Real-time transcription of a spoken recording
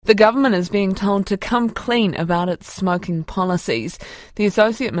The government is being told to come clean about its smoking policies. The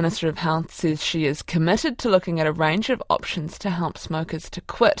Associate Minister of Health says she is committed to looking at a range of options to help smokers to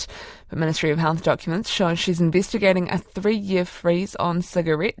quit. But Ministry of Health documents show she's investigating a 3-year freeze on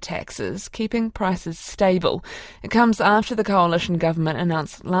cigarette taxes, keeping prices stable. It comes after the coalition government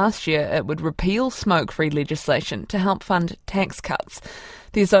announced last year it would repeal smoke-free legislation to help fund tax cuts.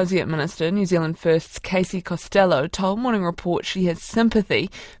 The Associate Minister, New Zealand First's Costello, told Morning Report she has sympathy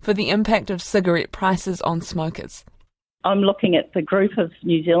for the impact of cigarette prices on smokers. I'm looking at the group of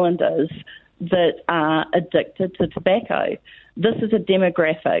New Zealanders that are addicted to tobacco. This is a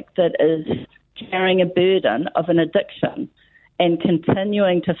demographic that is carrying a burden of an addiction and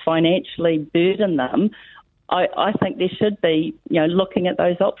continuing to financially burden them. I think there should be, looking at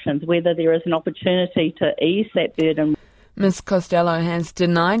those options, whether there is an opportunity to ease that burden. Ms Costello has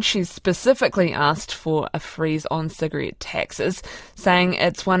denied she's specifically asked for a freeze on cigarette taxes, saying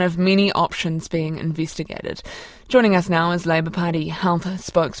it's one of many options being investigated. Joining us now is Labour Party Health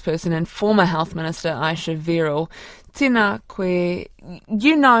Spokesperson and former Health Minister Ayesha Verrall. Tēnā koe,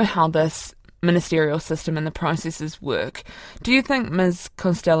 you know how this ministerial system and the processes work. Do you think Ms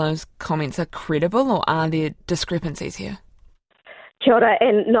Costello's comments are credible, or are there discrepancies here? Kia ora,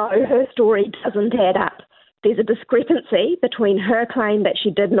 and no, her story doesn't add up. There's a discrepancy between her claim that she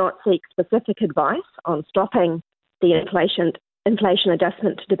did not seek specific advice on stopping the inflation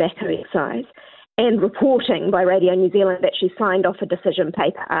adjustment to tobacco excise and reporting by Radio New Zealand that she signed off a decision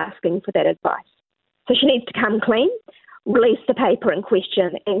paper asking for that advice. So she needs to come clean, release the paper in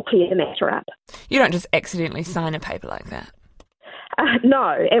question and clear the matter up. You don't just accidentally sign a paper like that.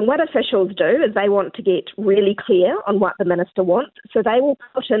 No, and what officials do is they want to get really clear on what the minister wants, so they will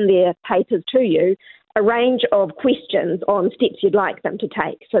put in their papers to you a range of questions on steps you'd like them to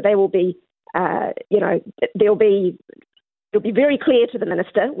take. So they will be, it'll be very clear to the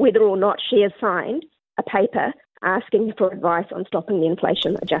minister whether or not she has signed a paper asking for advice on stopping the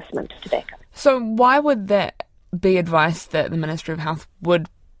inflation adjustment to tobacco. So why would that be advice that the Ministry of Health would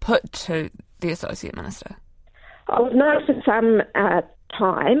put to the Associate Minister? I've noticed for some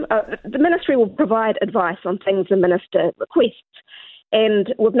time, the Ministry will provide advice on things the Minister requests.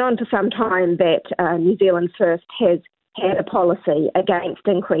 And we've known for some time that New Zealand First has had a policy against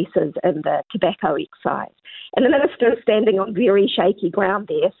increases in the tobacco excise. And the Minister is standing on very shaky ground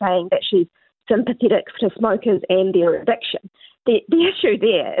there, saying that she's sympathetic to smokers and their addiction. The issue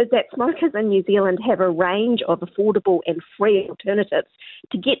there is that smokers in New Zealand have a range of affordable and free alternatives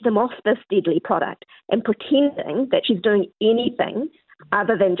to get them off this deadly product, and pretending that she's doing anything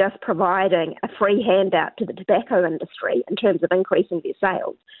other than just providing a free handout to the tobacco industry in terms of increasing their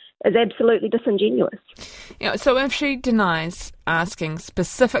sales is absolutely disingenuous. So if she denies asking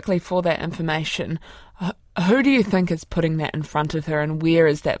specifically for that information, who do you think is putting that in front of her, and where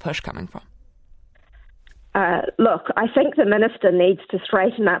is that push coming from? Look, I think the minister needs to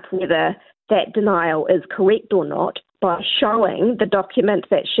straighten up whether that denial is correct or not by showing the document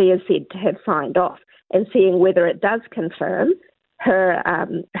that she is said to have signed off and seeing whether it does confirm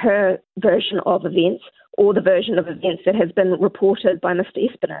her version of events or the version of events that has been reported by Mr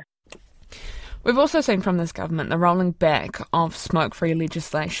Espiner. We've also seen from this government the rolling back of smoke-free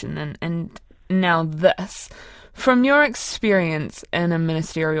legislation and now this. From your experience in a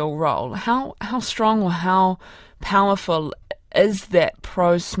ministerial role, how strong or how powerful is that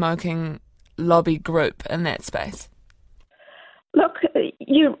pro-smoking lobby group in that space? Look,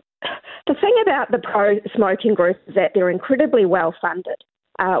 the thing about the pro-smoking group is that they're incredibly well-funded,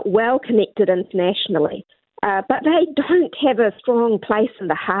 well-connected internationally, but they don't have a strong place in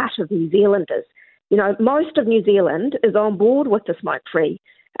the heart of New Zealanders. Most of New Zealand is on board with the smoke-free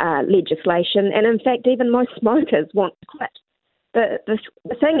legislation, and in fact, even most smokers want to quit.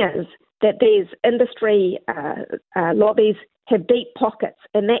 The thing is that these industry lobbies have deep pockets,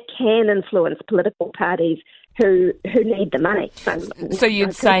 and that can influence political parties who need the money. So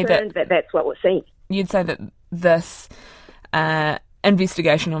you'd say that that's what we're seeing. You'd say that this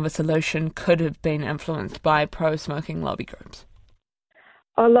investigation of a solution could have been influenced by pro-smoking lobby groups?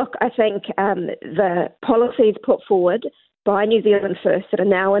 Oh, look, I think the policies put forward by New Zealand First that are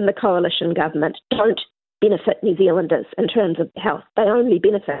now in the coalition government don't benefit New Zealanders in terms of health. They only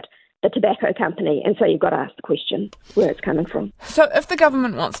benefit the tobacco company, and so you've got to ask the question where it's coming from. So if the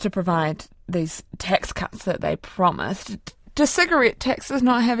government wants to provide these tax cuts that they promised, do cigarette taxes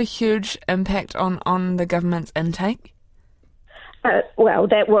not have a huge impact on the government's intake? Well,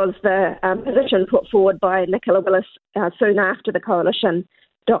 that was the position put forward by Nicola Willis soon after the coalition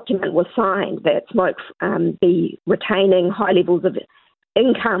document was signed, that smoke be retaining high levels of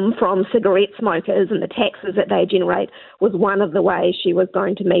income from cigarette smokers and the taxes that they generate was one of the ways she was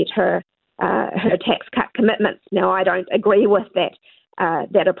going to meet her tax cut commitments. Now, I don't agree with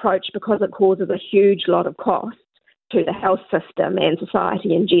that approach because it causes a huge lot of costs to the health system and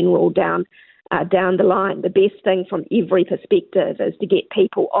society in general down the line. The best thing from every perspective is to get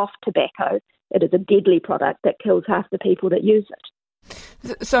people off tobacco. It is a deadly product that kills half the people that use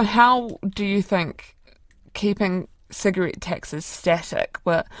it. So how do you think keeping cigarette taxes static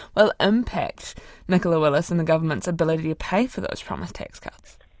will impact Nicola Willis and the government's ability to pay for those promised tax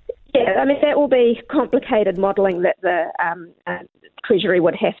cuts? Yeah, I mean, that will be complicated modelling that the Treasury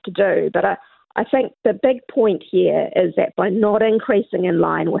would have to do, but I think the big point here is that by not increasing in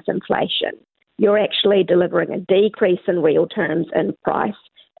line with inflation, you're actually delivering a decrease in real terms in price.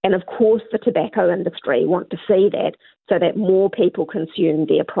 And of course, the tobacco industry want to see that so that more people consume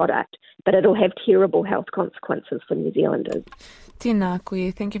their product. But it'll have terrible health consequences for New Zealanders. Tēnā koe,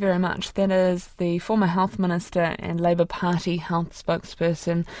 thank you very much. That is the former Health Minister and Labour Party Health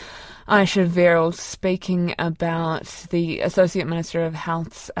Spokesperson Ayesha Verrall speaking about the Associate Minister of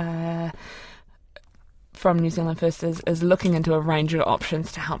Health's from New Zealand First is looking into a range of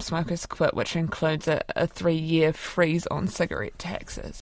options to help smokers quit, which includes a 3-year freeze on cigarette taxes.